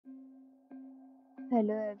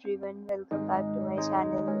Hello everyone, welcome back to my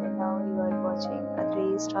channel and now you are watching a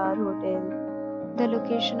 3-star hotel. The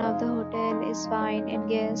location of the hotel is fine and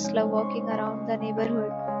guests love walking around the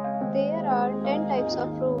neighborhood. There are 10 types of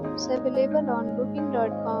rooms available on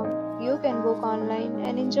booking.com. You can book online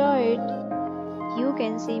and enjoy it. You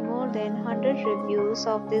can see more than 100 reviews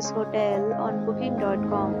of this hotel on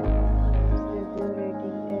booking.com. Review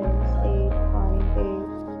rating is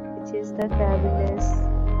 8.8, which is the fabulous.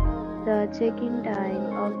 The check-in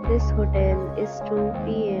time of this hotel is 2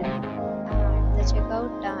 p.m. and the checkout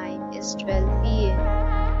time is 12 p.m.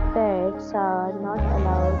 Pets are not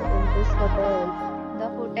allowed in this hotel. The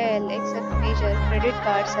hotel accepts major credit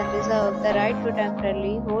cards and reserves the right to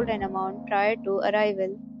temporarily hold an amount prior to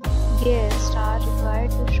arrival. Guests are required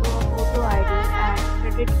to show a photo ID and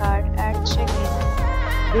credit card at check-in.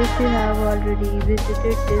 If you have already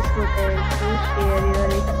visited this hotel, please share your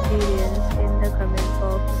experience in the comment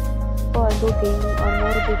box. For booking or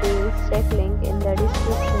more details, check link in the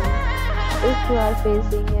description. If you are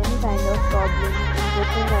facing any kind of problem in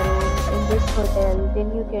booking a room in this hotel,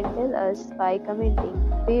 then you can tell us by commenting.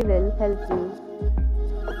 We will help you.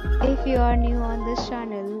 If you are new on this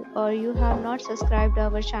channel or you have not subscribed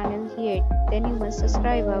our channel yet, then you must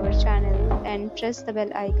subscribe our channel and press the bell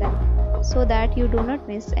icon so that you do not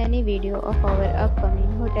miss any video of our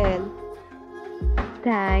upcoming hotel.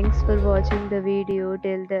 Thanks for watching the video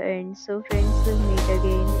till the end. So friends, will meet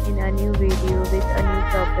again in a new video with a new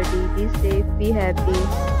property. Be safe, be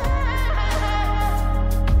happy.